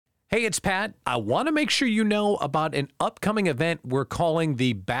Hey, it's Pat. I want to make sure you know about an upcoming event we're calling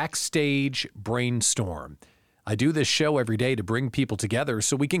the Backstage Brainstorm. I do this show every day to bring people together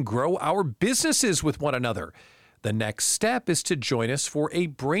so we can grow our businesses with one another. The next step is to join us for a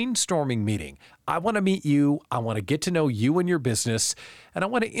brainstorming meeting. I want to meet you. I want to get to know you and your business. And I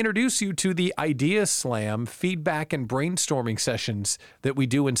want to introduce you to the Idea Slam feedback and brainstorming sessions that we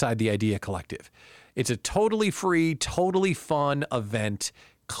do inside the Idea Collective. It's a totally free, totally fun event.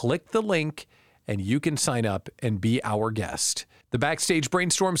 Click the link and you can sign up and be our guest. The Backstage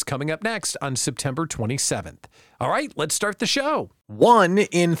Brainstorm's coming up next on September 27th. All right, let's start the show. 1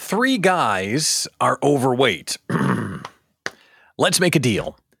 in 3 guys are overweight. Let's make a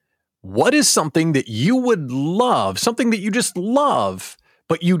deal. What is something that you would love, something that you just love,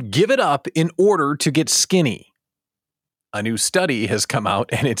 but you'd give it up in order to get skinny? A new study has come out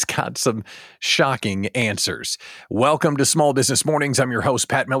and it's got some shocking answers. Welcome to Small Business Mornings. I'm your host,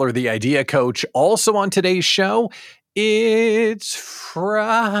 Pat Miller, the Idea Coach. Also on today's show, it's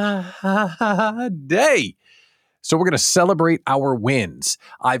Friday. So we're going to celebrate our wins.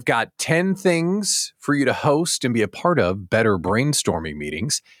 I've got 10 things for you to host and be a part of better brainstorming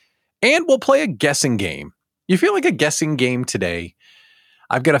meetings. And we'll play a guessing game. You feel like a guessing game today?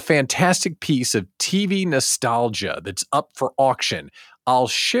 I've got a fantastic piece of TV nostalgia that's up for auction. I'll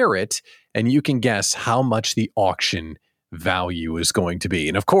share it, and you can guess how much the auction value is going to be.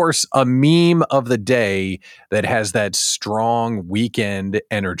 And of course, a meme of the day that has that strong weekend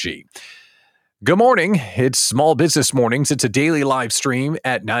energy. Good morning. It's Small Business Mornings. It's a daily live stream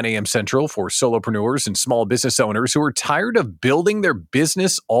at 9 a.m. Central for solopreneurs and small business owners who are tired of building their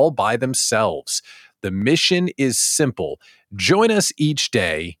business all by themselves. The mission is simple. Join us each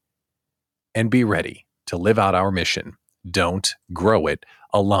day and be ready to live out our mission. Don't grow it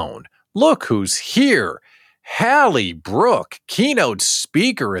alone. Look who's here. Hallie Brooke, keynote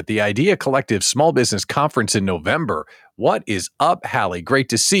speaker at the Idea Collective Small Business Conference in November. What is up, Hallie? Great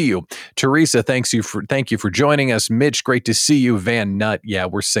to see you. Teresa, thank you for joining us. Mitch, great to see you. Van Nutt, yeah,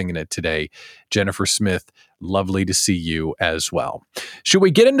 we're singing it today. Jennifer Smith, lovely to see you as well. Should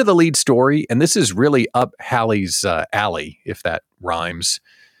we get into the lead story? And this is really up Hallie's alley, if that rhymes,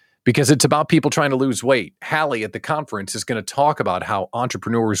 because it's about people trying to lose weight. Hallie at the conference is going to talk about how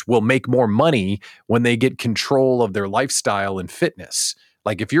entrepreneurs will make more money when they get control of their lifestyle and fitness.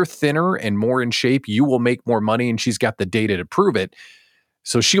 Like if you're thinner and more in shape, you will make more money, and she's got the data to prove it.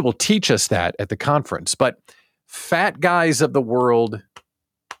 So she will teach us that at the conference. But fat guys of the world,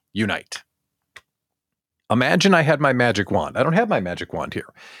 unite. Imagine I had my magic wand. I don't have my magic wand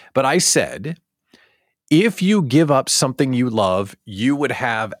here, but I said, if you give up something you love, you would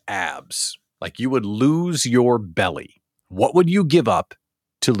have abs. Like you would lose your belly. What would you give up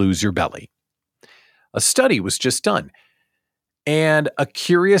to lose your belly? A study was just done, and a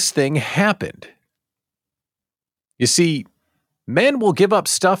curious thing happened. You see, men will give up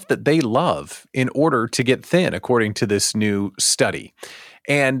stuff that they love in order to get thin, according to this new study.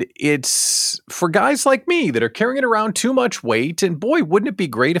 And it's for guys like me that are carrying around too much weight. And boy, wouldn't it be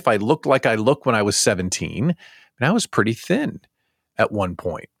great if I looked like I looked when I was 17? But I was pretty thin at one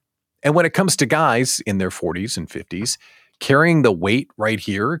point. And when it comes to guys in their 40s and 50s, carrying the weight right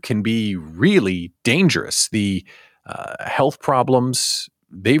here can be really dangerous. The health problems,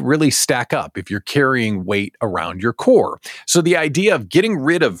 they really stack up if you're carrying weight around your core. So the idea of getting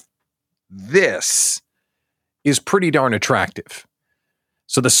rid of this is pretty darn attractive.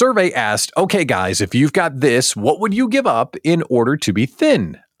 So the survey asked, okay, guys, if you've got this, what would you give up in order to be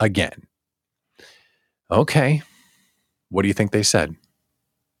thin again? Okay. What do you think they said?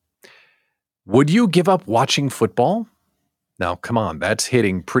 Would you give up watching football? Now, come on, that's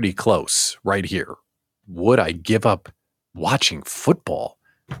hitting pretty close right here. Would I give up watching football?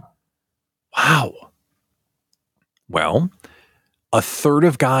 Wow. Well, a third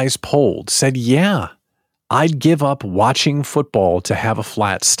of guys polled said, yeah, I'd give up watching football to have a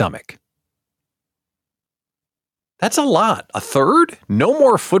flat stomach. That's a lot. A third? No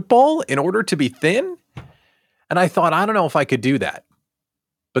more football in order to be thin? And I thought, I don't know if I could do that.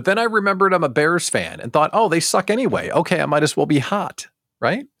 But then I remembered I'm a Bears fan and thought, oh, they suck anyway. Okay, I might as well be hot,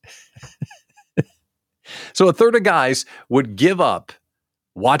 right? So a third of guys would give up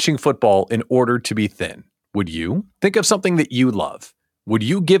watching football in order to be thin. Would you? Think of something that you love. Would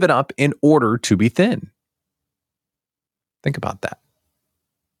you give it up in order to be thin? Think about that.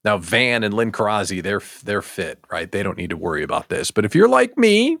 Now, Van and Lynn Karazi, they're fit, right? They don't need to worry about this. But if you're like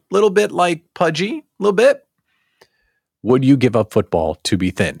me, a little bit like pudgy, a little bit, would you give up football to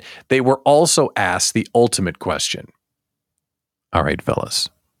be thin? They were also asked the ultimate question. All right, fellas.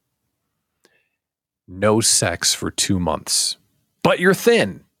 No sex for 2 months, but you're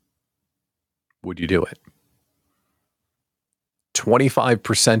thin. Would you do it?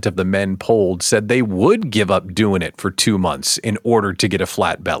 25% of the men polled said they would give up doing it for 2 months in order to get a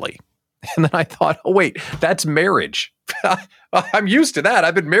flat belly. And then I thought, oh, wait, that's marriage. I'm used to that.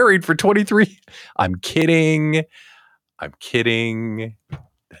 I've been married for 23. I'm kidding.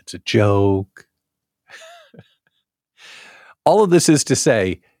 That's a joke. All of this is to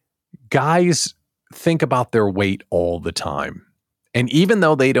say, guys think about their weight all the time. And even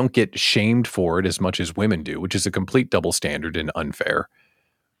though they don't get shamed for it as much as women do, which is a complete double standard and unfair,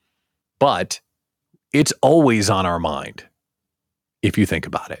 but it's always on our mind if you think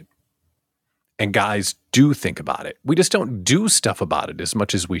about it. And guys do think about it. We just don't do stuff about it as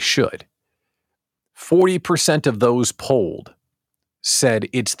much as we should. 40% of those polled said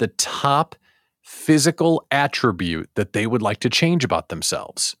it's the top physical attribute that they would like to change about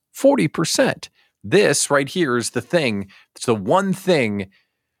themselves. 40%. This right here is the thing. It's the one thing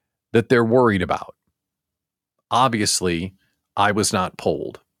that they're worried about. Obviously, I was not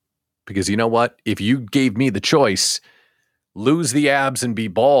polled because you know what? If you gave me the choice, lose the abs and be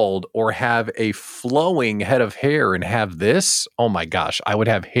bald or have a flowing head of hair and have this, oh my gosh, I would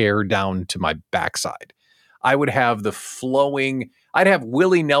have hair down to my backside. I would have the flowing, I'd have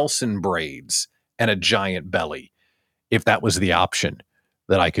Willie Nelson braids and a giant belly if that was the option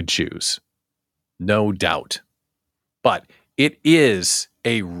that I could choose. No doubt. But it is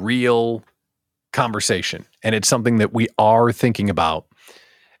a real conversation, and it's something that we are thinking about.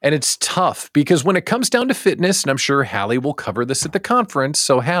 And it's tough because when it comes down to fitness, and I'm sure Hallie will cover this at the conference,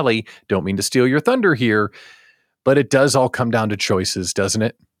 so Hallie, don't mean to steal your thunder here, but it does all come down to choices, doesn't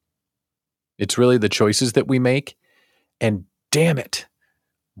it? It's really the choices that we make. And damn it,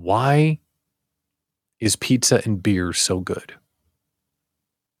 why is pizza and beer so good?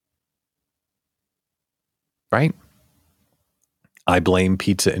 Right? I blame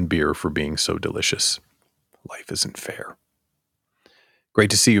pizza and beer for being so delicious. Life isn't fair. Great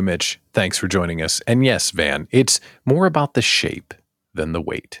to see you, Mitch. Thanks for joining us. And yes, Van, it's more about the shape than the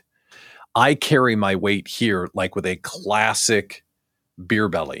weight. I carry my weight here like with a classic beer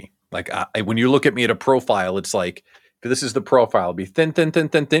belly. Like when you look at me at a profile, it's like, if this is the profile, it'll be thin, thin, thin,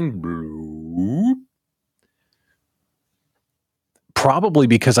 thin, thin. Bloop. Probably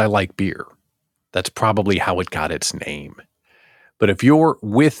because I like beer. That's probably how it got its name. But if you're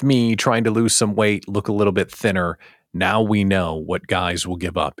with me trying to lose some weight, look a little bit thinner, now we know what guys will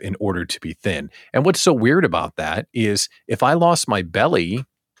give up in order to be thin. And what's so weird about that is if I lost my belly,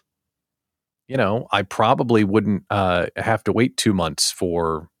 you know, I probably wouldn't have to wait 2 months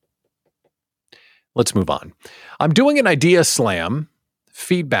for. Let's move on. I'm doing an idea slam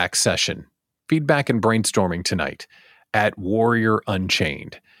feedback session, feedback and brainstorming tonight at Warrior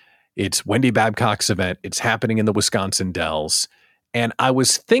Unchained. It's Wendy Babcock's event. It's happening in the Wisconsin Dells. And I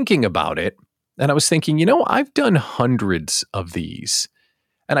was thinking about it, and I was thinking, you know, I've done hundreds of these.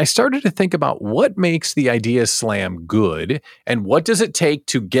 And I started to think about what makes the idea slam good, and what does it take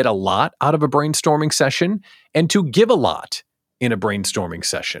to get a lot out of a brainstorming session and to give a lot in a brainstorming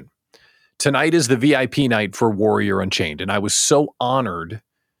session. Tonight is the VIP night for Warrior Unchained, and I was so honored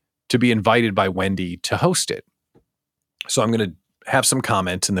to be invited by Wendy to host it. So I'm going to have some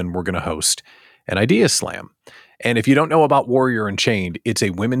comments, and then we're going to host an idea slam. And if you don't know about Warrior Unchained, it's a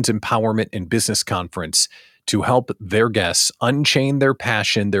women's empowerment and business conference to help their guests unchain their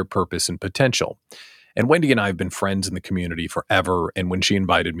passion, their purpose, and potential. And Wendy and I have been friends in the community forever. And when she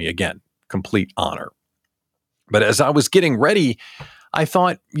invited me again, complete honor. But as I was getting ready, I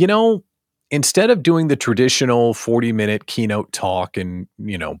thought, you know, instead of doing the traditional 40-minute keynote talk and,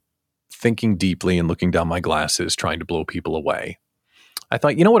 you know, thinking deeply and looking down my glasses, trying to blow people away, I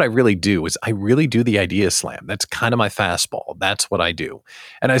thought, you know what I really do is I really do the idea slam. That's kind of my fastball. That's what I do.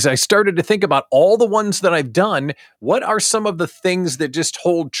 And as I started to think about all the ones that I've done, what are some of the things that just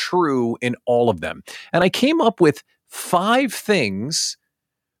hold true in all of them? And I came up with 5 things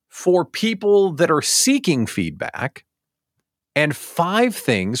for people that are seeking feedback and 5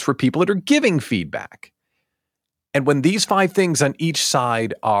 things for people that are giving feedback. And when these 5 things on each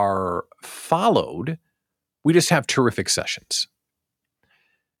side are followed, we just have terrific sessions.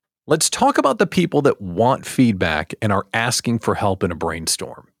 Let's talk about the people that want feedback and are asking for help in a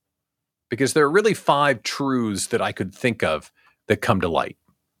brainstorm, because there are really 5 truths that I could think of that come to light.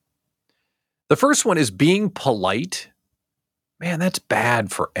 The first one is being polite. Man, that's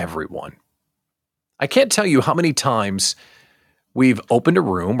bad for everyone. I can't tell you how many times we've opened a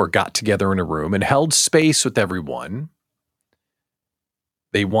room or got together in a room and held space with everyone.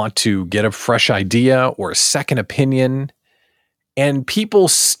 They want to get a fresh idea or a second opinion. And people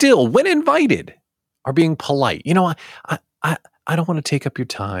still, when invited, are being polite. You know, I I don't want to take up your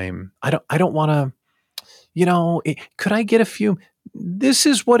time. I don't want to, could I get a few? This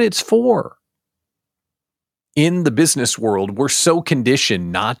is what it's for. In the business world, we're so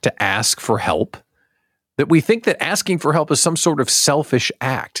conditioned not to ask for help that we think that asking for help is some sort of selfish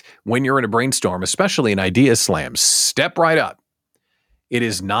act. When you're in a brainstorm, especially an idea slam, step right up. It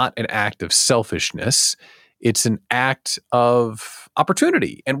is not an act of selfishness. It's an act of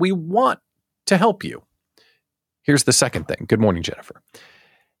opportunity, and we want to help you. Here's the second thing. Good morning, Jennifer.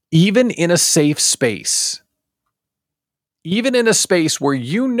 Even in a safe space, even in a space where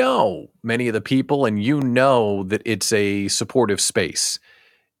you know many of the people and you know that it's a supportive space,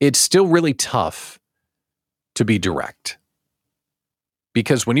 it's still really tough to be direct.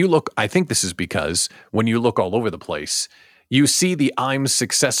 Because when you look, I think this is because when you look all over the place, you see the I'm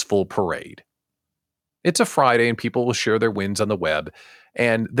successful parade. It's a Friday and people will share their wins on the web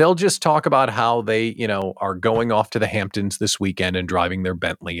and they'll just talk about how they, are going off to the Hamptons this weekend and driving their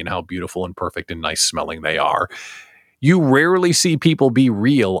Bentley and how beautiful and perfect and nice smelling they are. You rarely see people be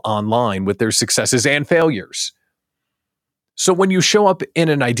real online with their successes and failures. So when you show up in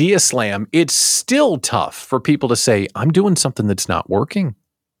an idea slam, it's still tough for people to say, I'm doing something that's not working.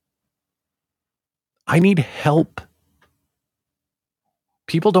 I need help.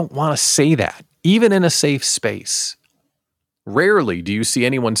 People don't want to say that, even in a safe space. Rarely do you see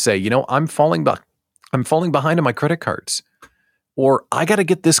anyone say, I'm falling behind on my credit cards, or I got to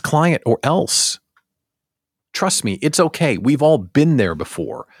get this client or else. Trust me, it's okay. We've all been there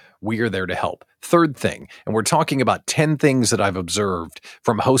before. We are there to help. Third thing, and we're talking about 10 things that I've observed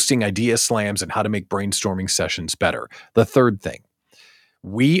from hosting idea slams and how to make brainstorming sessions better. The third thing,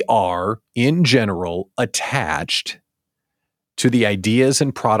 we are, in general, attached to the ideas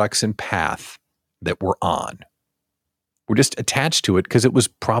and products and path that we're on. We're just attached to it because it was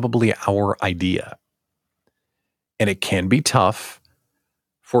probably our idea. And it can be tough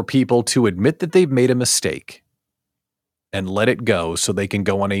for people to admit that they've made a mistake and let it go so they can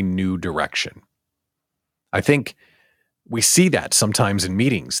go on a new direction. I think we see that sometimes in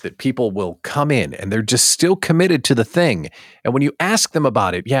meetings, that people will come in and they're just still committed to the thing. And when you ask them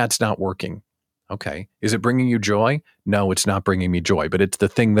about it, yeah, it's not working. Okay. Is it bringing you joy? No, it's not bringing me joy, but it's the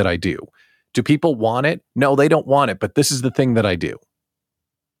thing that I do. Do people want it? No, they don't want it, but this is the thing that I do.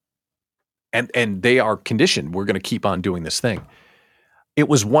 And they are conditioned. We're going to keep on doing this thing. It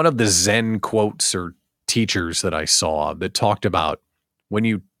was one of the Zen quotes or teachers that I saw that talked about when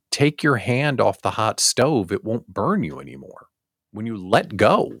you take your hand off the hot stove, it won't burn you anymore. When you let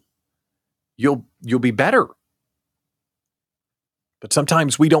go, you'll be better. But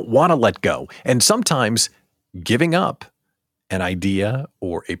sometimes we don't want to let go. And sometimes giving up an idea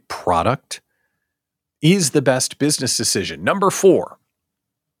or a product is the best business decision. Number 4,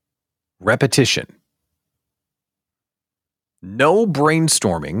 repetition. No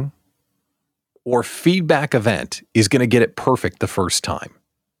brainstorming or feedback event is going to get it perfect the first time.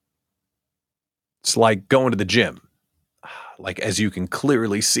 It's like going to the gym. Like, as you can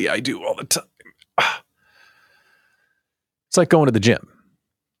clearly see, I do all the time. It's like going to the gym.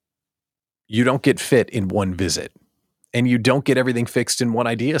 You don't get fit in one visit, and you don't get everything fixed in one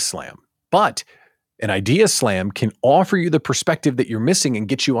idea slam. But an idea slam can offer you the perspective that you're missing and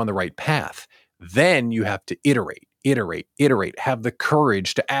get you on the right path. Then you have to iterate, have the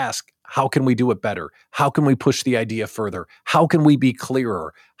courage to ask, how can we do it better? How can we push the idea further? How can we be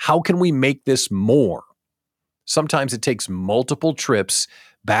clearer? How can we make this more? Sometimes it takes multiple trips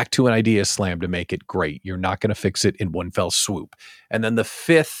back to an idea slam to make it great. You're not going to fix it in one fell swoop. And then the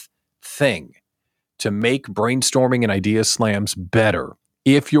 5th thing to make brainstorming and idea slams better,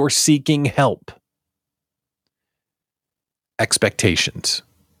 if you're seeking help, expectations.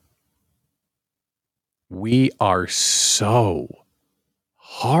 We are so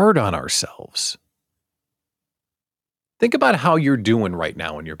hard on ourselves. Think about how you're doing right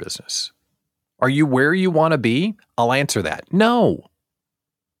now in your business. Are you where you want to be? I'll answer that. No.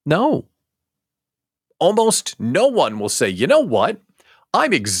 Almost no one will say, you know what?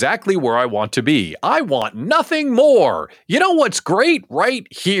 I'm exactly where I want to be. I want nothing more. You know what's great? Right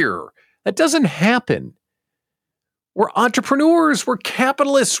here. That doesn't happen. We're entrepreneurs. We're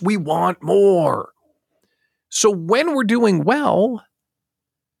capitalists. We want more. So when we're doing well,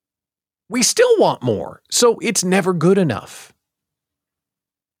 we still want more. So it's never good enough.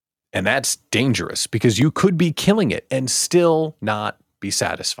 And that's dangerous because you could be killing it and still not be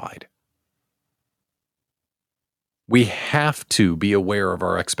satisfied. We have to be aware of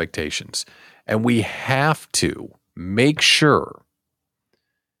our expectations, and we have to make sure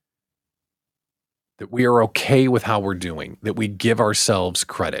that we are okay with how we're doing, that we give ourselves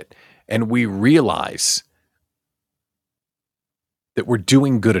credit, and we realize that we're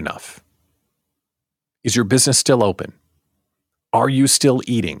doing good enough. Is your business still open? Are you still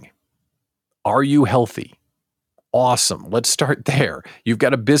eating? Are you healthy? Awesome. Let's start there. You've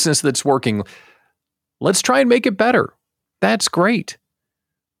got a business that's working. Let's try and make it better. That's great.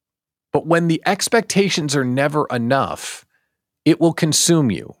 But when the expectations are never enough, it will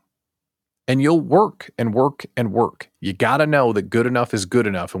consume you. And you'll work and work and work. You got to know that good enough is good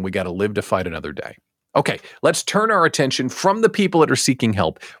enough, and we got to live to fight another day. Okay, let's turn our attention from the people that are seeking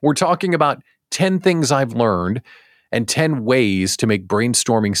help. We're talking about 10 things I've learned and 10 ways to make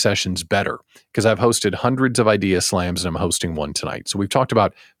brainstorming sessions better, because I've hosted hundreds of idea slams and I'm hosting one tonight. So we've talked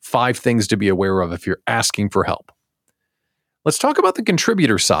about 5 things to be aware of if you're asking for help. Let's talk about the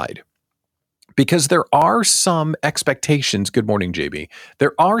contributor side, because there are some expectations. Good morning, JB.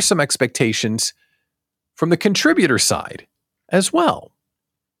 There are some expectations from the contributor side as well.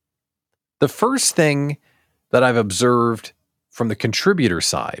 The first thing that I've observed from the contributor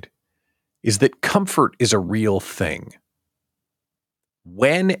side is that comfort is a real thing.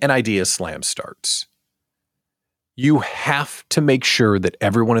 When an idea slam starts, you have to make sure that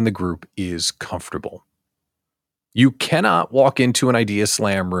everyone in the group is comfortable. You cannot walk into an idea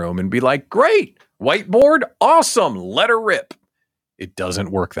slam room and be like, great, whiteboard, awesome, let her rip. It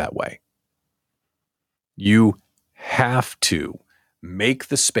doesn't work that way. You have to make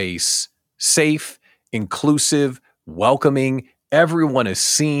the space safe, inclusive, welcoming. Everyone is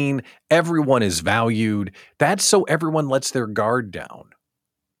seen. Everyone is valued. That's so everyone lets their guard down.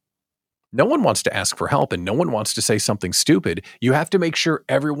 No one wants to ask for help and no one wants to say something stupid. You have to make sure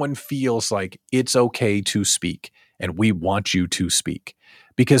everyone feels like it's okay to speak and we want you to speak,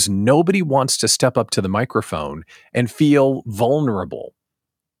 because nobody wants to step up to the microphone and feel vulnerable.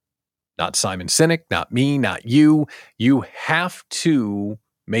 Not Simon Sinek, not me, not you. You have to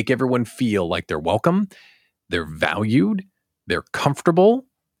make everyone feel like they're welcome, they're valued, they're comfortable,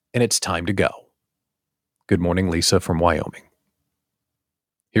 and it's time to go. Good morning, Lisa from Wyoming.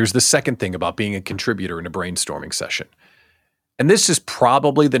 Here's the second thing about being a contributor in a brainstorming session. And this is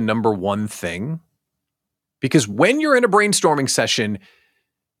probably the number one thing, because when you're in a brainstorming session,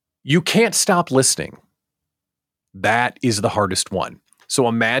 you can't stop listening. That is the hardest one. So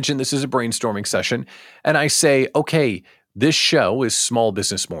imagine this is a brainstorming session, and I say, okay, this show is Small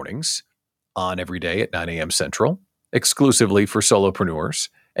Business Mornings on every day at 9 a.m. Central, exclusively for solopreneurs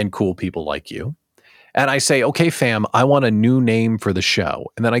and cool people like you. And I say, okay, fam, I want a new name for the show.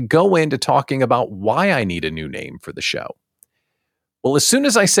 And then I go into talking about why I need a new name for the show. Well, as soon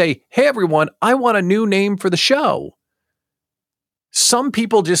as I say, hey, everyone, I want a new name for the show, some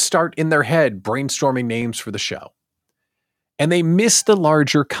people just start in their head brainstorming names for the show. And they miss the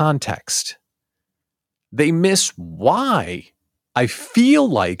larger context. They miss why I feel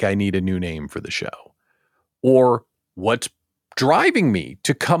like I need a new name for the show, or what's driving me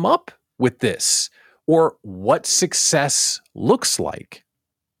to come up with this, or what success looks like.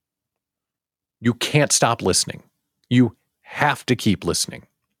 You can't stop listening. You have to keep listening.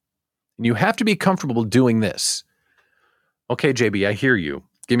 And you have to be comfortable doing this. Okay, JB, I hear you.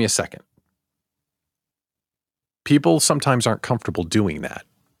 Give me a second. People sometimes aren't comfortable doing that.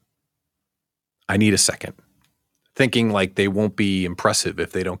 I need a second. Thinking like they won't be impressive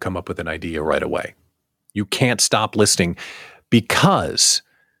if they don't come up with an idea right away. You can't stop listening, because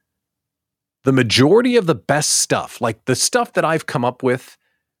the majority of the best stuff, like the stuff that I've come up with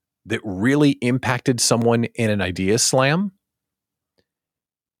that really impacted someone in an idea slam,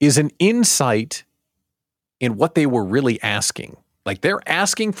 is an insight in what they were really asking. Like they're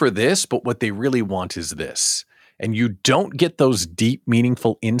asking for this, but what they really want is this. And you don't get those deep,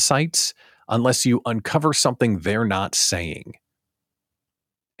 meaningful insights unless you uncover something they're not saying.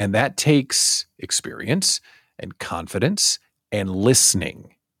 And that takes experience and confidence and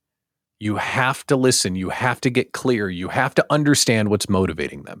listening. You have to listen. You have to get clear. You have to understand what's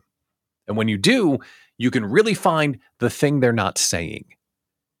motivating them. And when you do, you can really find the thing they're not saying.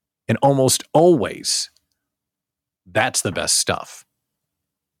 And almost always, that's the best stuff.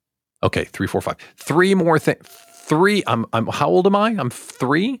 Okay, 3, 4, 5. 3 more things. I'm how old am I? I'm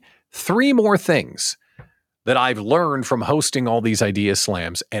 3. 3 more things that I've learned from hosting all these idea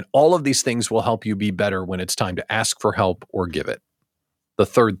slams, and all of these things will help you be better when it's time to ask for help or give it. The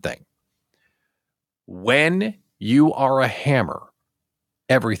third thing, when you are a hammer,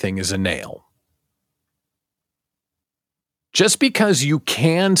 everything is a nail. Just because you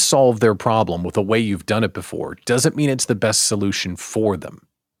can solve their problem with the way you've done it before doesn't mean it's the best solution for them.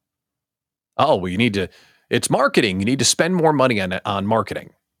 Oh, well, it's marketing. You need to spend more money on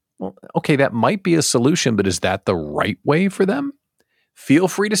marketing. Well, okay, that might be a solution, but is that the right way for them? Feel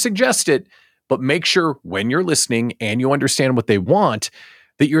free to suggest it, But make sure when you're listening and you understand what they want,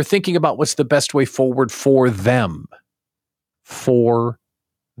 that you're thinking about what's the best way forward for them. For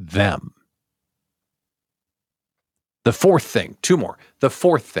them. The fourth thing, two more. The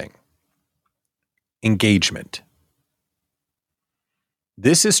fourth thing, engagement.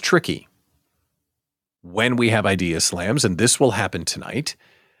 This is tricky when we have idea slams, and this will happen tonight.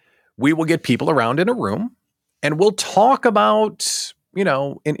 We will get people around in a room and we'll talk about,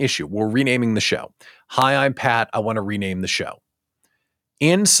 an issue. We're renaming the show. Hi, I'm Pat. I want to rename the show.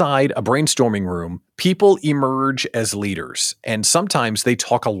 Inside a brainstorming room, people emerge as leaders, and sometimes they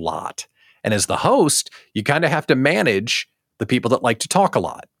talk a lot. And as the host, you kind of have to manage the people that like to talk a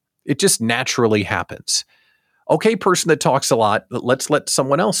lot. It just naturally happens. Okay, person that talks a lot, let's let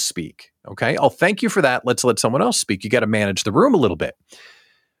someone else speak. Okay, I'll thank you for that. Let's let someone else speak. You got to manage the room a little bit.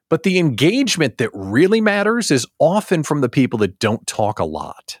 But the engagement that really matters is often from the people that don't talk a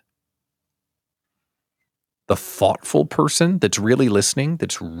lot. The thoughtful person that's really listening,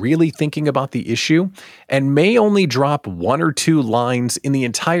 that's really thinking about the issue, and may only drop one or two lines in the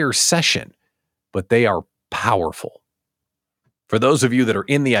entire session, but they are powerful. For those of you that are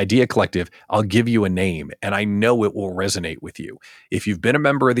in the Idea Collective, I'll give you a name, and I know it will resonate with you. If you've been a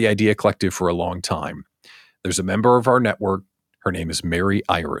member of the Idea Collective for a long time, there's a member of our network. Her name is Mary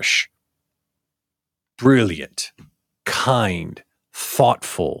Irish. Brilliant, kind,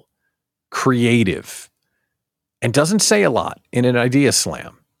 thoughtful, creative, and doesn't say a lot in an idea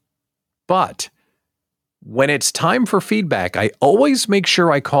slam. But when it's time for feedback, I always make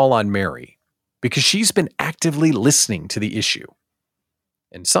sure I call on Mary because she's been actively listening to the issue.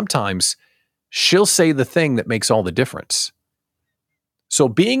 And sometimes she'll say the thing that makes all the difference. So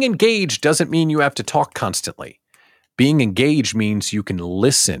being engaged doesn't mean you have to talk constantly. Being engaged means you can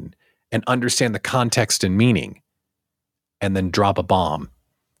listen and understand the context and meaning and then drop a bomb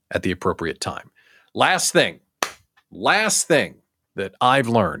at the appropriate time. Last thing that I've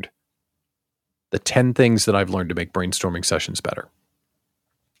learned, the 10 things that I've learned to make brainstorming sessions better.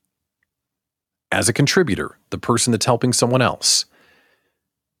 As a contributor, the person that's helping someone else,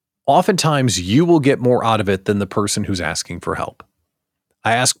 oftentimes you will get more out of it than the person who's asking for help.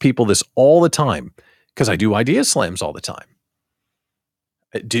 I ask people this all the time because I do idea slams all the time.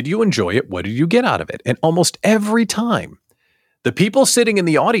 Did you enjoy it? What did you get out of it? And almost every time, the people sitting in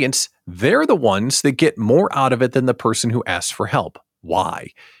the audience, they're the ones that get more out of it than the person who asks for help.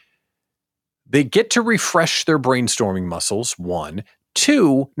 Why? They get to refresh their brainstorming muscles, one.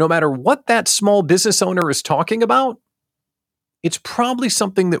 Two, no matter what that small business owner is talking about, it's probably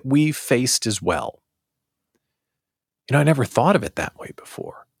something that we've faced as well. I never thought of it that way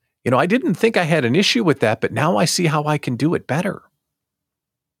before. I didn't think I had an issue with that, but now I see how I can do it better.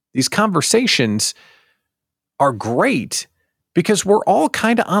 These conversations are great because we're all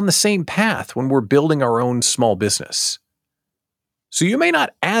kind of on the same path when we're building our own small business. So you may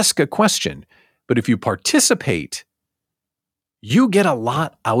not ask a question, but if you participate, you get a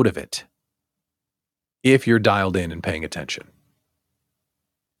lot out of it if you're dialed in and paying attention.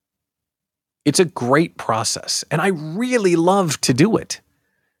 It's a great process, and I really love to do it.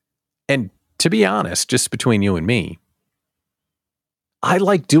 And to be honest, just between you and me, I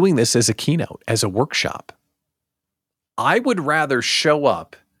like doing this as a keynote, as a workshop. I would rather show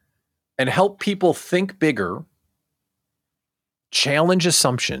up and help people think bigger, challenge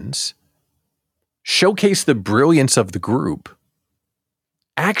assumptions, showcase the brilliance of the group,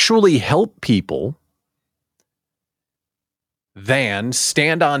 actually help people than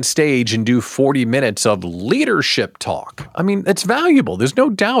stand on stage and do 40 minutes of leadership talk. I mean, it's valuable. There's no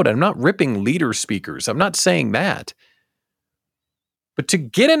doubt. I'm not ripping leader speakers. I'm not saying that. But to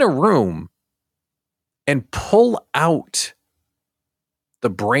get in a room and pull out the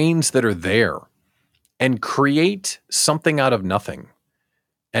brains that are there and create something out of nothing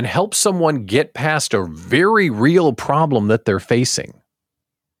and help someone get past a very real problem that they're facing,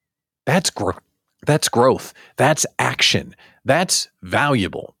 that's growth. That's growth. That's action. That's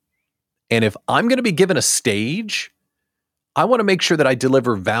valuable. And if I'm going to be given a stage, I want to make sure that I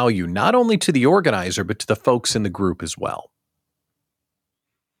deliver value not only to the organizer, but to the folks in the group as well.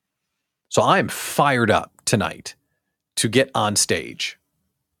 So I'm fired up tonight to get on stage,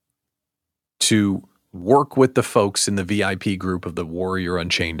 to work with the folks in the VIP group of the Warrior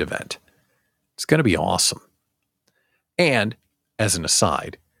Unchained event. It's going to be awesome. And as an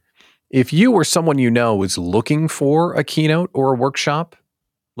aside, if you or someone you know is looking for a keynote or a workshop,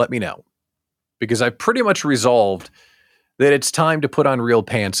 let me know. Because I've pretty much resolved that it's time to put on real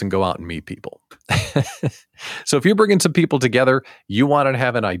pants and go out and meet people. So if you're bringing some people together, you want to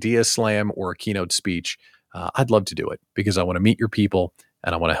have an idea slam or a keynote speech, I'd love to do it because I want to meet your people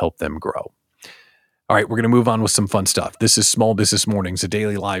and I want to help them grow. All right, we're going to move on with some fun stuff. This is Small Business Mornings, a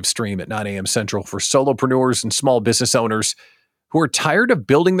daily live stream at 9 a.m. Central for solopreneurs and small business owners who are tired of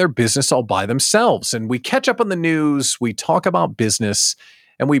building their business all by themselves. And we catch up on the news, we talk about business,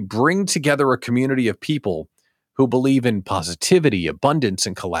 and we bring together a community of people who believe in positivity, abundance,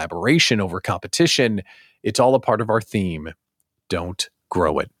 and collaboration over competition. It's all a part of our theme. Don't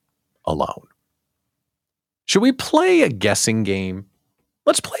grow it alone. Should we play a guessing game?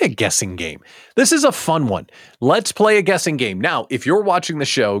 Let's play a guessing game. This is a fun one. Let's play a guessing game. Now, if you're watching the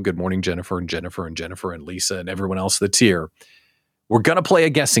show, good morning, Jennifer and Lisa and everyone else that's here. We're going to play a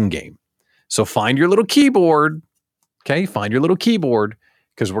guessing game. So find your little keyboard. Okay, find your little keyboard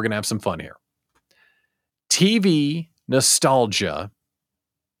because we're going to have some fun here. TV nostalgia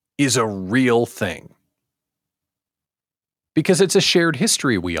is a real thing because it's a shared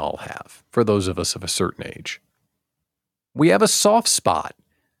history we all have for those of us of a certain age. We have a soft spot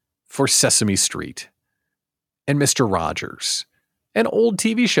for Sesame Street and Mr. Rogers and old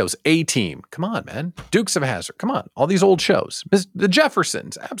TV shows. A-Team, come on, man. Dukes of Hazzard, come on. All these old shows. The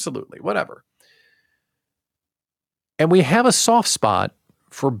Jeffersons, absolutely, whatever. And we have a soft spot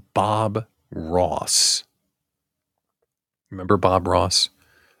for Bob Ross. Remember Bob Ross?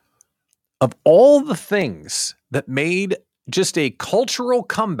 Of all the things that made just a cultural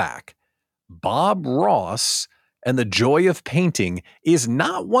comeback, Bob Ross and the joy of painting is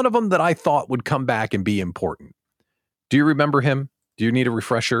not one of them that I thought would come back and be important. Do you remember him? Do you need a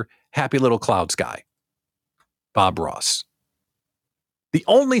refresher? Happy Little Clouds guy. Bob Ross. The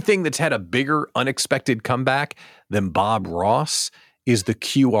only thing that's had a bigger unexpected comeback than Bob Ross is the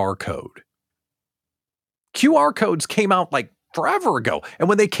QR code. QR codes came out like forever ago. And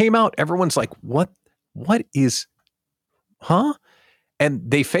when they came out, everyone's like, what is, huh?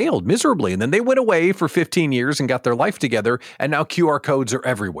 And they failed miserably. And then they went away for 15 years and got their life together. And now QR codes are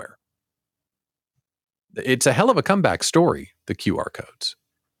everywhere. It's a hell of a comeback story, the QR codes.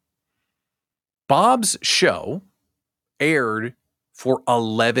 Bob's show aired for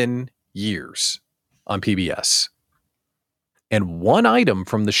 11 years on PBS. And one item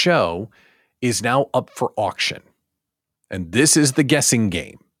from the show is now up for auction. And this is the guessing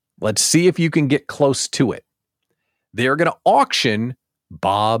game. Let's see if you can get close to it. They're going to auction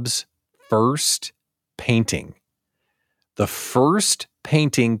Bob's first painting. The first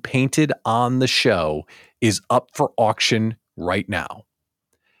painting painted on the show is up for auction right now.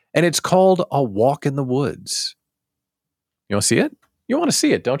 And it's called A Walk in the Woods. You want to see it? You want to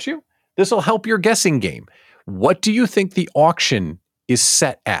see it, don't you? This will help your guessing game. What do you think the auction is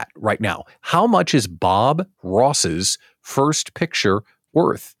set at right now? How much is Bob Ross's first picture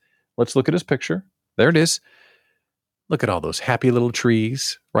worth? Let's look at his picture. There it is. Look at all those happy little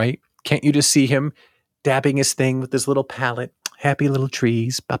trees, right? Can't you just see him dabbing his thing with his little palette? Happy little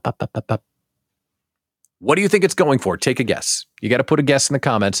trees. Bop, bop, bop, bop, bop. What do you think it's going for? Take a guess. You got to put a guess in the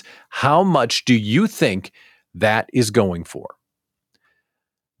comments. How much do you think that is going for?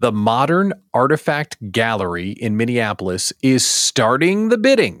 The Modern Artifact Gallery in Minneapolis is starting the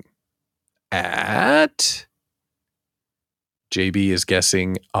bidding at, JB is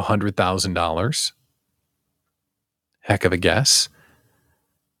guessing $100,000. Heck of a guess.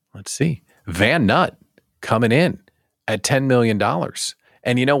 Let's see. Van Nutt coming in at $10 million.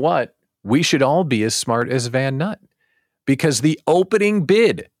 And you know what? We should all be as smart as Van Nutt because the opening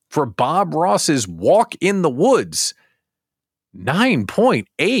bid for Bob Ross's Walk in the Woods,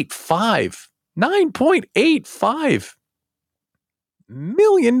 $9.85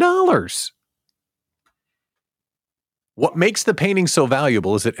 million. What makes the painting so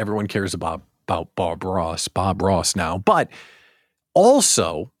valuable is that everyone cares about Bob Ross now, but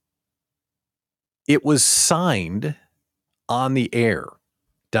also it was signed on the air.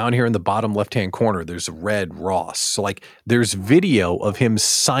 Down here in the bottom left-hand corner, there's a red Ross. So like there's video of him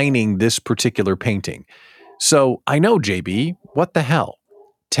signing this particular painting. So I know, JB, what the hell?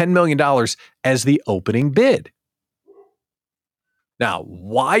 $10 million as the opening bid. Now,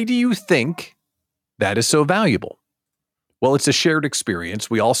 why do you think that is so valuable? Well, it's a shared experience.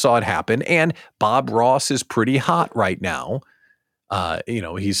 We all saw it happen. And Bob Ross is pretty hot right now.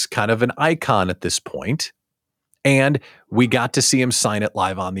 He's kind of an icon at this point. And we got to see him sign it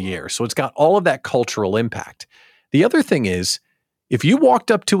live on the air. So it's got all of that cultural impact. The other thing is, if you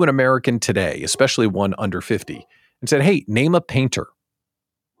walked up to an American today, especially one under 50, and said, hey, name a painter.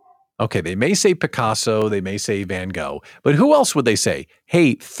 Okay, they may say Picasso, they may say Van Gogh, but who else would they say?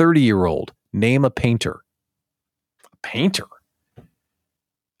 Hey, 30-year-old, name a painter. A painter?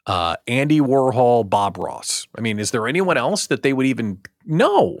 Andy Warhol, Bob Ross. I mean, is there anyone else that they would even...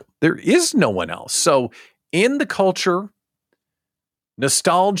 No, there is no one else. So in the culture,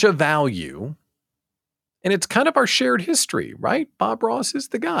 nostalgia value, And it's kind of our shared history, right? Bob Ross is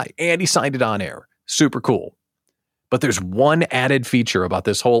the guy. And he signed it on air. Super cool. But there's one added feature about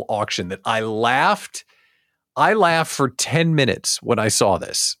this whole auction that I laughed for 10 minutes when I saw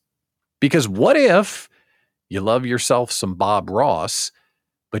this. Because what if you love yourself some Bob Ross,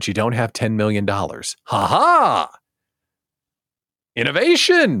 but you don't have $10 million? Ha ha!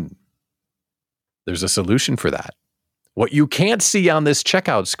 Innovation! There's a solution for that. What you can't see on this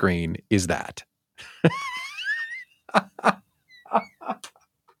checkout screen is that.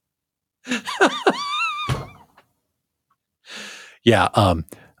 Yeah,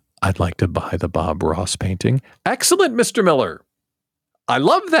 I'd like to buy the Bob Ross painting. Excellent, Mr. Miller. I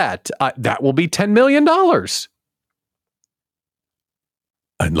love that. That will be $10 million.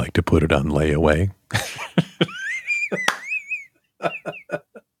 I'd like to put it on layaway.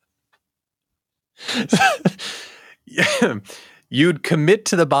 Yeah, you'd commit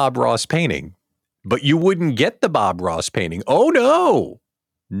to the Bob Ross painting, but you wouldn't get the Bob Ross painting. Oh, no.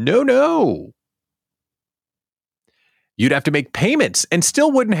 No. You'd have to make payments and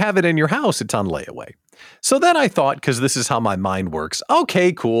still wouldn't have it in your house. It's on layaway. So then I thought, because this is how my mind works,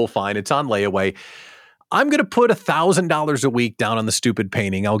 okay, cool, fine, it's on layaway. I'm going to put $1,000 a week down on the stupid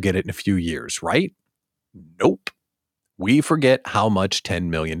painting. I'll get it in a few years, right? Nope. We forget how much $10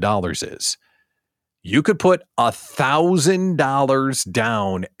 million is. You could put $1,000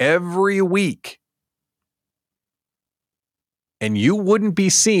 down every week, and you wouldn't be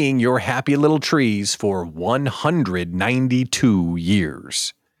seeing your happy little trees for 192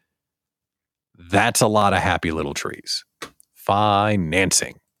 years. That's a lot of happy little trees.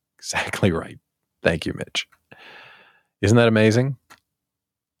 Financing. Exactly right. Thank you, Mitch. Isn't that amazing?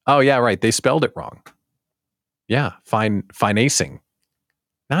 Oh, yeah, right. They spelled it wrong. Yeah, financing.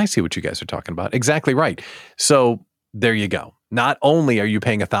 Now I see what you guys are talking about. Exactly right. So there you go. Not only are you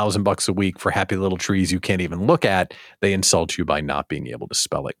paying $1,000 a week for happy little trees you can't even look at, they insult you by not being able to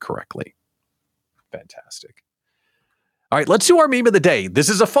spell it correctly. Fantastic. All right, let's do our meme of the day. This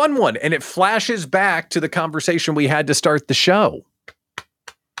is a fun one, and it flashes back to the conversation we had to start the show.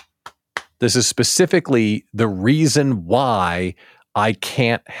 This is specifically the reason why I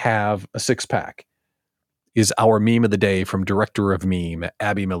can't have a six-pack. Is our meme of the day from director of meme,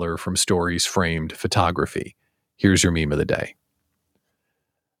 Abby Miller from Stories Framed Photography. Here's your meme of the day.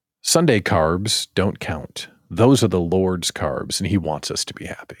 Sunday carbs don't count. Those are the Lord's carbs, and he wants us to be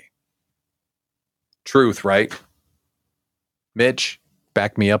happy. Truth, right? Mitch,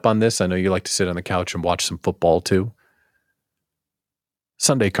 back me up on this. I know you like to sit on the couch and watch some football too.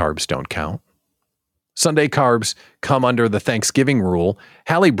 Sunday carbs don't count. Sunday carbs come under the Thanksgiving rule.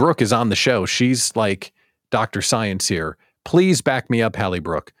 Hallie Brooke is on the show. She's like Dr. Science here. Please back me up, Hallie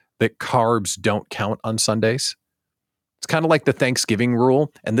Brooke, that carbs don't count on Sundays. It's kind of like the Thanksgiving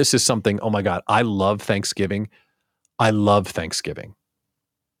rule. And this is something, oh my God, I love Thanksgiving. I love Thanksgiving.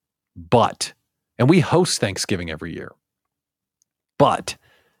 And we host Thanksgiving every year. But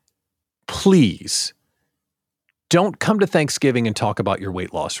please don't come to Thanksgiving and talk about your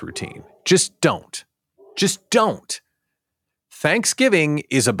weight loss routine. Just don't. Just don't. Thanksgiving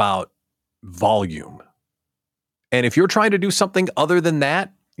is about volume. And if you're trying to do something other than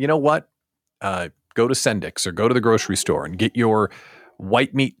that, you know what? Go to Sendik's or go to the grocery store and get your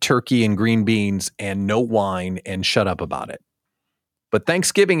white meat turkey and green beans and no wine and shut up about it. But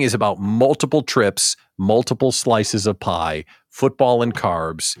Thanksgiving is about multiple trips, multiple slices of pie, football and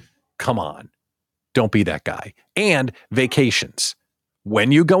carbs. Come on. Don't be that guy. And vacations.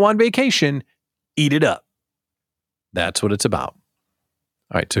 When you go on vacation, eat it up. That's what it's about.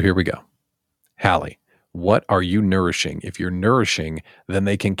 All right, so here we go. Hallie, what are you nourishing? If you're nourishing, then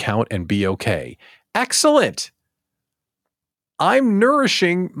they can count and be okay. Excellent. I'm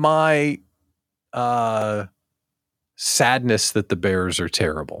nourishing my sadness that the Bears are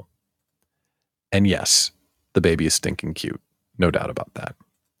terrible. And yes, the baby is stinking cute. No doubt about that.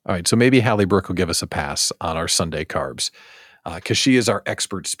 All right, so maybe Hallie Brooke will give us a pass on our Sunday carbs because she is our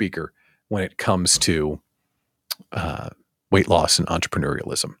expert speaker when it comes to weight loss and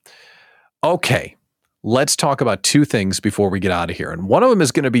entrepreneurialism. Okay, let's talk about two things before we get out of here. And one of them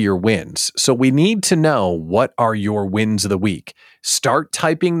is going to be your wins. So we need to know, what are your wins of the week? Start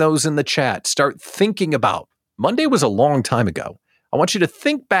typing those in the chat. Start thinking about. Monday was a long time ago. I want you to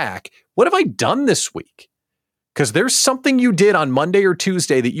think back. What have I done this week? Because there's something you did on Monday or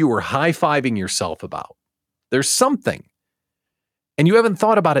Tuesday that you were high-fiving yourself about. There's something. And you haven't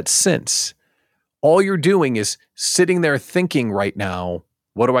thought about it since. All you're doing is sitting there thinking right now,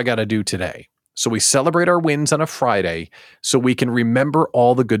 what do I got to do today? So we celebrate our wins on a Friday so we can remember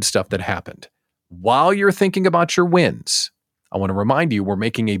all the good stuff that happened. While you're thinking about your wins, I want to remind you we're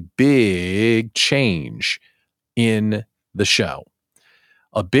making a big change in the show.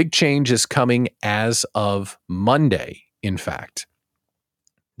 A big change is coming as of Monday, in fact.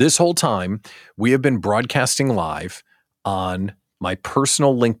 This whole time, we have been broadcasting live on my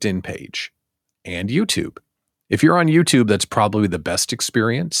personal LinkedIn page and YouTube. If you're on YouTube, that's probably the best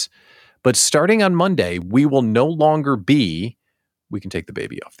experience. But starting on Monday, we will no longer be, we can take the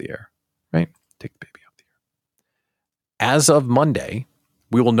baby off the air, right? Take the baby off the air. As of Monday,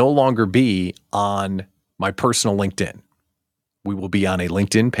 we will no longer be on my personal LinkedIn. We will be on a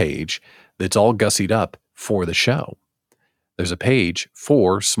LinkedIn page that's all gussied up for the show. There's a page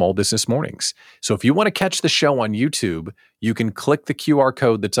for Small Business Mornings. So if you want to catch the show on YouTube, you can click the QR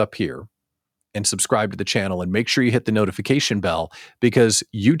code that's up here and subscribe to the channel, and make sure you hit the notification bell, because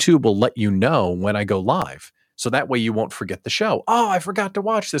YouTube will let you know when I go live. So that way you won't forget the show. Oh, I forgot to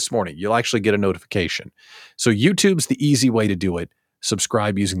watch this morning. You'll actually get a notification. So YouTube's the easy way to do it.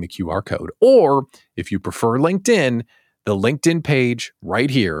 Subscribe using the QR code. Or if you prefer LinkedIn, the LinkedIn page right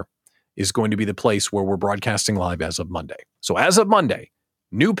here is going to be the place where we're broadcasting live as of Monday. So as of Monday,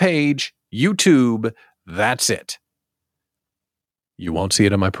 new page, YouTube, that's it. You won't see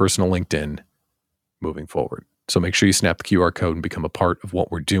it on my personal LinkedIn moving forward. So make sure you snap the QR code and become a part of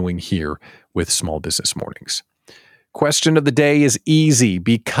what we're doing here with Small Business Mornings. Question of the day is easy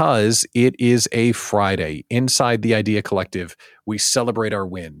because it is a Friday. Inside the Idea Collective, we celebrate our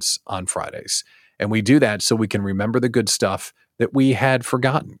wins on Fridays. And we do that so we can remember the good stuff that we had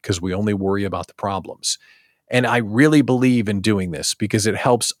forgotten, because we only worry about the problems. And I really believe in doing this because it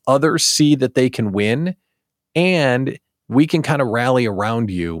helps others see that they can win, and we can kind of rally around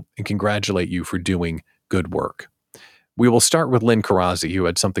you and congratulate you for doing good work. We will start with Lynn Karazi, who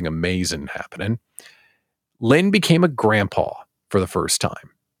had something amazing happening. Lynn became a grandpa for the first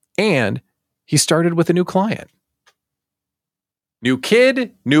time, and he started with a new client. New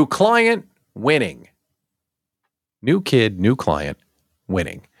kid, new client, winning. New kid, new client,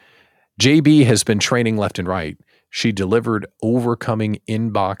 winning. JB has been training left and right. She delivered overcoming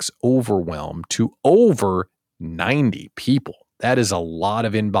inbox overwhelm to over 90 people. That is a lot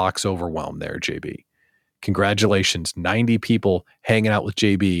of inbox overwhelm there, JB. Congratulations, 90 people hanging out with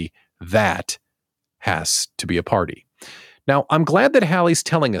JB. That has to be a party. Now, I'm glad that Hallie's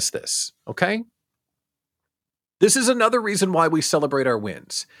telling us this, okay? This is another reason why we celebrate our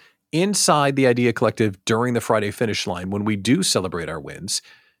wins. Inside the Idea Collective during the Friday finish line, when we do celebrate our wins,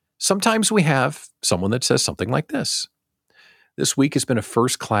 sometimes we have someone that says something like this. This week has been a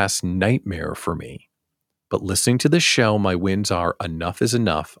first-class nightmare for me. But listening to this show, my wins are enough is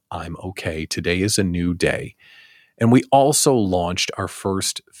enough. I'm okay. Today is a new day. And we also launched our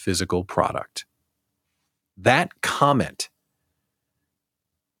first physical product. That comment,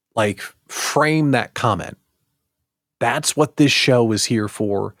 like frame that comment. That's what this show is here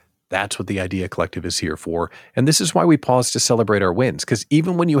for. That's what the Idea Collective is here for. And this is why we pause to celebrate our wins. Because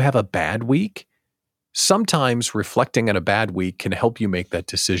even when you have a bad week, sometimes reflecting on a bad week can help you make that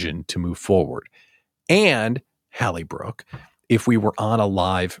decision to move forward. And Hallie Brooke, if we were on a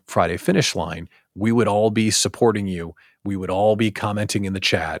live Friday finish line, we would all be supporting you. We would all be commenting in the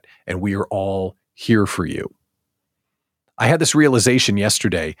chat, and we are all here for you. I had this realization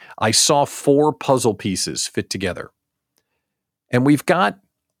yesterday. I saw 4 puzzle pieces fit together. And we've got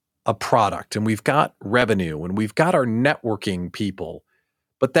a product, and we've got revenue, and we've got our networking people.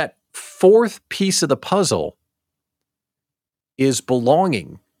 But that 4th piece of the puzzle is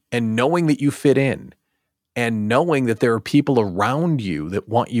belonging and knowing that you fit in, and knowing that there are people around you that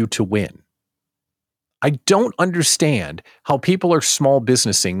want you to win. I don't understand how people are small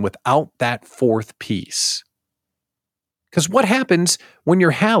businessing without that 4th piece. Because what happens when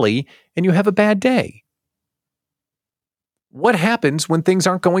you're Hallie and you have a bad day? What happens when things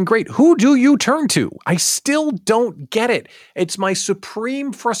aren't going great? Who do you turn to? I still don't get it. It's my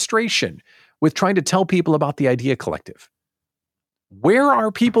supreme frustration with trying to tell people about the Idea Collective. Where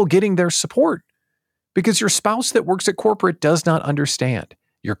are people getting their support? Because your spouse that works at corporate does not understand.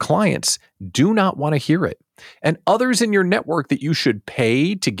 Your clients do not want to hear it. And others in your network that you should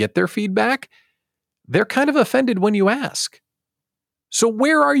pay to get their feedback, they're kind of offended when you ask. So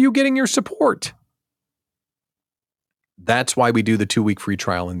where are you getting your support? That's why we do the 2-week free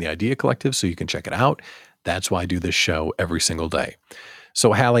trial in the Idea Collective, so you can check it out. That's why I do this show every single day.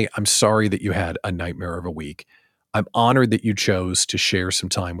 So Hallie, I'm sorry that you had a nightmare of a week. I'm honored that you chose to share some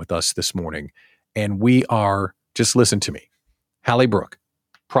time with us this morning. And we are, just listen to me, Hallie Brooke,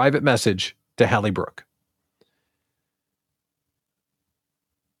 private message to Hallie Brooke.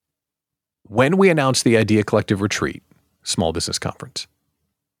 When we announced the Idea Collective Retreat, Small Business Conference,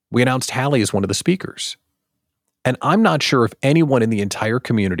 we announced Hallie as one of the speakers. And I'm not sure if anyone in the entire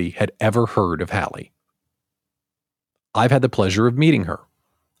community had ever heard of Hallie. I've had the pleasure of meeting her.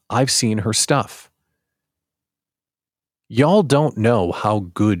 I've seen her stuff. Y'all don't know how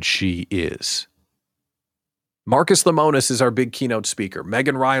good she is. Marcus Lemonis is our big keynote speaker.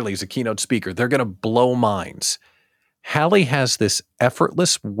 Megan Riley's a keynote speaker. They're going to blow minds. Hallie has this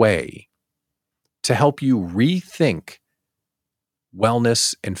effortless way to help you rethink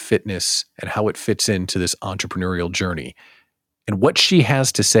wellness and fitness and how it fits into this entrepreneurial journey. And what she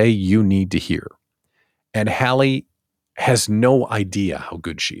has to say, you need to hear. And Hallie has no idea how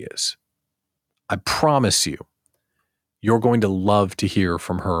good she is. I promise you, you're going to love to hear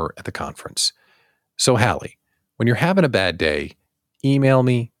from her at the conference. So Hallie, when you're having a bad day, email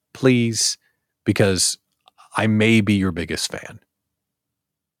me, please, because I may be your biggest fan.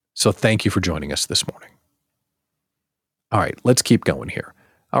 So thank you for joining us this morning. All right, let's keep going here.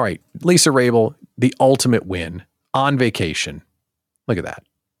 All right, Lisa Rabel, the ultimate win on vacation. Look at that.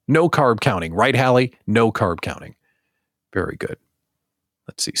 No carb counting, right, Hallie? No carb counting. Very good.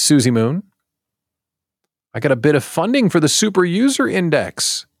 Let's see. Susie Moon. I got a bit of funding for the Super User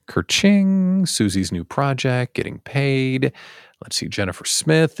Index. Kerching. Susie's new project, getting paid. Let's see. Jennifer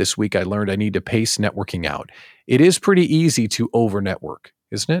Smith. This week I learned I need to pace networking out. It is pretty easy to over-network,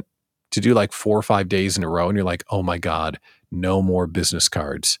 isn't it? To do like 4 or 5 days in a row and you're like, oh my God, no more business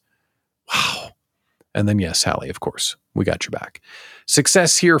cards. Wow. And then yes, Hallie, of course, we got your back.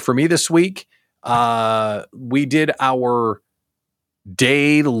 Success here for me this week. We did our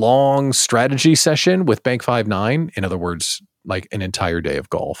day-long strategy session with Bank 59. In other words, like an entire day of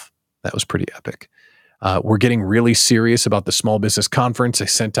golf. That was pretty epic. We're getting really serious about the small business conference. I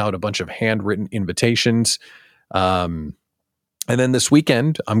sent out a bunch of handwritten invitations. And then this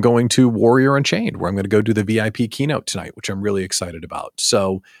weekend, I'm going to Warrior Unchained, where I'm going to go do the VIP keynote tonight, which I'm really excited about.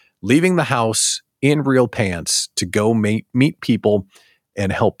 So leaving the house in real pants to go meet people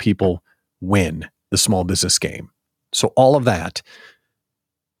and help people win the small business game. So all of that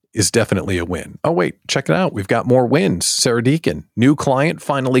is definitely a win. Oh, wait, check it out. We've got more wins. Sarah Deacon, new client,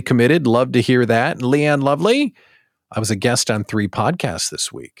 finally committed. Love to hear that. And Leanne Lovely, I was a guest on 3 podcasts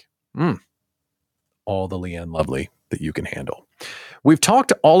this week. All the Leanne Lovely that you can handle. We've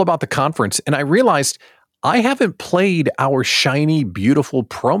talked all about the conference, and I realized I haven't played our shiny, beautiful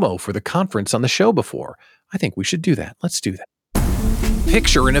promo for the conference on the show before. I think we should do that. Let's do that.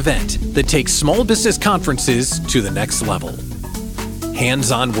 Picture an event that takes small business conferences to the next level.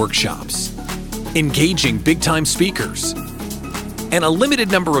 Hands-on workshops, engaging big-time speakers, and a limited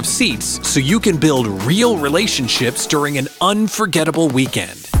number of seats so you can build real relationships during an unforgettable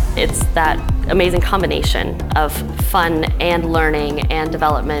weekend. It's that amazing combination of fun and learning and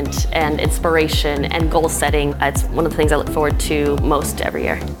development and inspiration and goal setting. It's one of the things I look forward to most every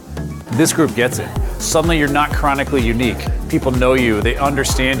year. This group gets it. Suddenly you're not chronically unique. People know you, they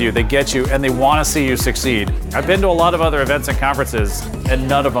understand you, they get you, and they want to see you succeed. I've been to a lot of other events and conferences, and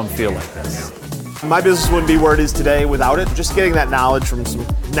none of them feel like this. My business wouldn't be where it is today without it. Just getting that knowledge from some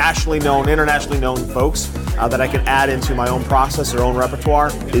nationally known, internationally known folks that I can add into my own process or own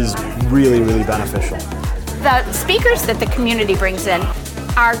repertoire is really, really beneficial. The speakers that the community brings in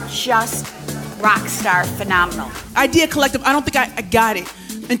are just rock star phenomenal. Idea Collective, I don't think I got it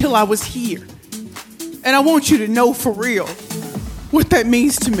until I was here. And I want you to know for real what that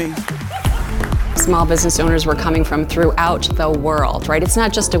means to me. Small business owners were coming from throughout the world, right? It's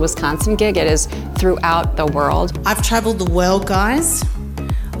not just a Wisconsin gig, it is throughout the world. I've traveled the world, guys.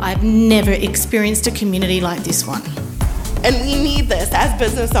 I've never experienced a community like this one. And we need this as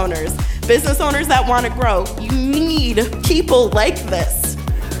business owners that want to grow. You need people like this.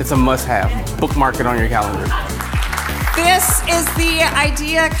 It's a must-have. Bookmark it on your calendar. This is the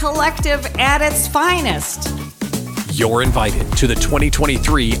Idea Collective at its finest. You're invited to the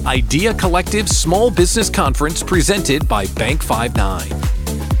 2023 Idea Collective Small Business Conference presented by Bank 59.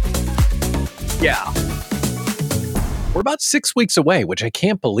 Yeah. We're about 6 weeks away, which I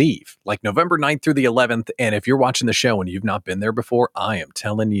can't believe. Like November 9th through the 11th. And if you're watching the show and you've not been there before, I am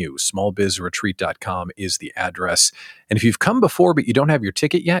telling you, smallbizretreat.com is the address. And if you've come before but you don't have your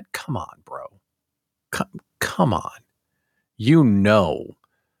ticket yet, come on, bro. Come on. You know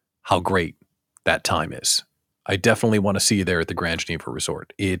how great that time is. I definitely want to see you there at the Grand Geneva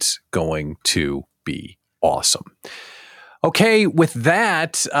Resort. It's going to be awesome. Okay, with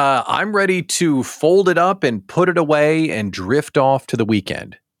that, I'm ready to fold it up and put it away and drift off to the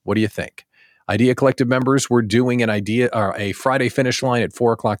weekend. What do you think? Idea Collective members, we're doing a Friday finish line at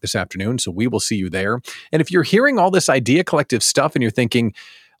 4:00 this afternoon, so we will see you there. And if you're hearing all this Idea Collective stuff and you're thinking,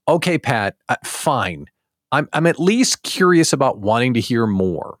 okay, Pat, fine. I'm at least curious about wanting to hear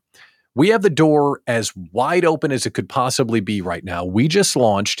more. We have the door as wide open as it could possibly be right now. We just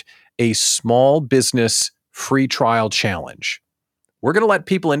launched a small business free trial challenge. We're going to let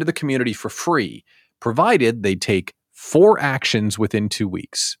people into the community for free, provided they take 4 actions within 2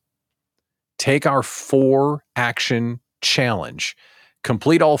 weeks. Take our 4 action challenge,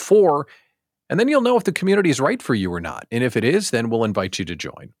 complete all 4, and then you'll know if the community is right for you or not. And if it is, then we'll invite you to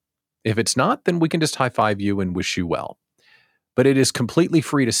join. If it's not, then we can just high five you and wish you well. But it is completely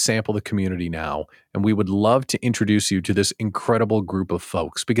free to sample the community now, and we would love to introduce you to this incredible group of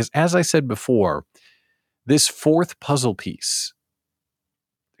folks. Because as I said before, this 4th puzzle piece,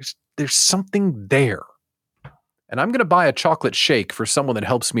 there's something there. And I'm going to buy a chocolate shake for someone that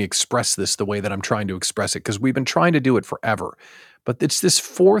helps me express this the way that I'm trying to express it, because we've been trying to do it forever. But it's this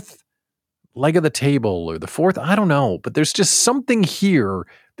 4th leg of the table, or the 4th, I don't know, but there's just something here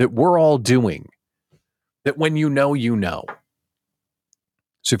that we're all doing that when you know, you know.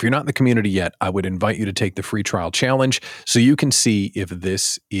 So if you're not in the community yet, I would invite you to take the free trial challenge so you can see if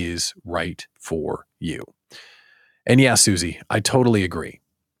this is right for you. And yeah, Susie, I totally agree.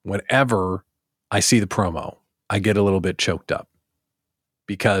 Whenever I see the promo, I get a little bit choked up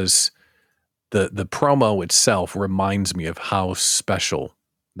because the promo itself reminds me of how special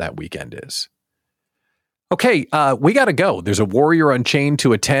that weekend is. Okay, we got to go. There's a Warrior Unchained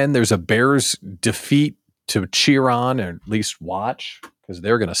to attend. There's a Bears defeat to cheer on, or at least watch, because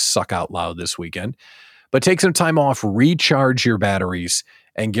they're going to suck out loud this weekend. But take some time off, recharge your batteries,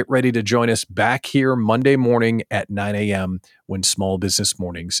 and get ready to join us back here Monday morning at 9 a.m. when Small Business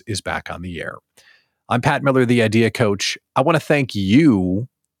Mornings is back on the air. I'm Pat Miller, the Idea Coach. I want to thank you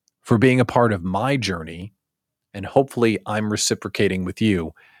for being a part of my journey, and hopefully I'm reciprocating with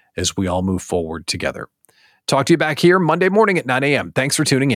you as we all move forward together. Talk to you back here Monday morning at 9 a.m. Thanks for tuning in.